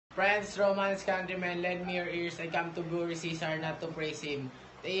Friends, Romans, countrymen, lend me your ears. I come to glory Caesar, not to praise him.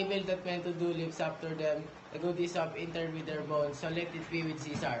 The evil that men to do lives after them. The good is of entered with their bones, so let it be with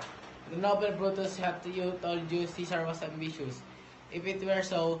Caesar. The noble Brutus hath you told you Caesar was ambitious. If it were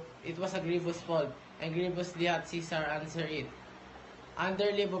so, it was a grievous fault, and grievously hath Caesar answered it.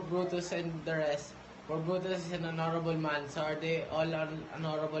 Under leave of Brutus and the rest, for Brutus is an honorable man, so are they all an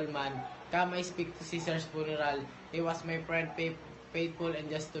honorable man. Come, I speak to Caesar's funeral. He was my friend, faithful and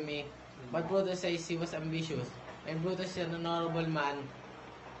just to me. But Brutus says he was ambitious, and Brutus is an honorable man.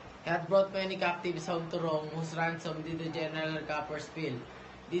 He had brought many captives home to Rome, whose ransom did the general coppers fill.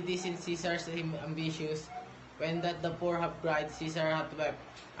 Did this in Caesar's ambitious? When that the poor have cried, Caesar hath wept.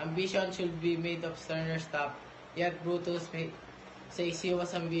 Ambition should be made of sterner stuff. Yet Brutus says he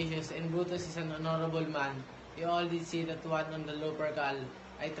was ambitious, and Brutus is an honorable man. You all did see that one on the Lupercal.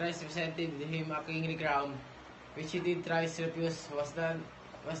 I thrice presented him a kingly crown, which he did thrice refuse.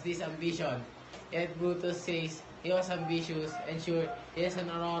 Was this ambition? Yet Brutus says he was ambitious, and sure, he is an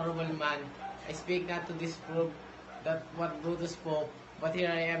honorable man. I speak not to disprove that what Brutus spoke, but here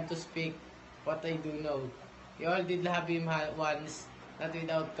I am to speak what I do know. You all did love him once, not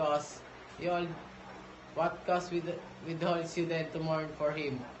without cause. You all, what cause withholds you then to mourn for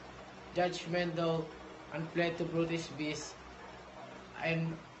him? Judgment though, and fled to brutish beasts,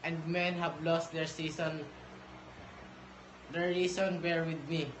 and men have lost their reason bear with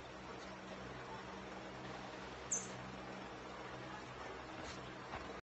me.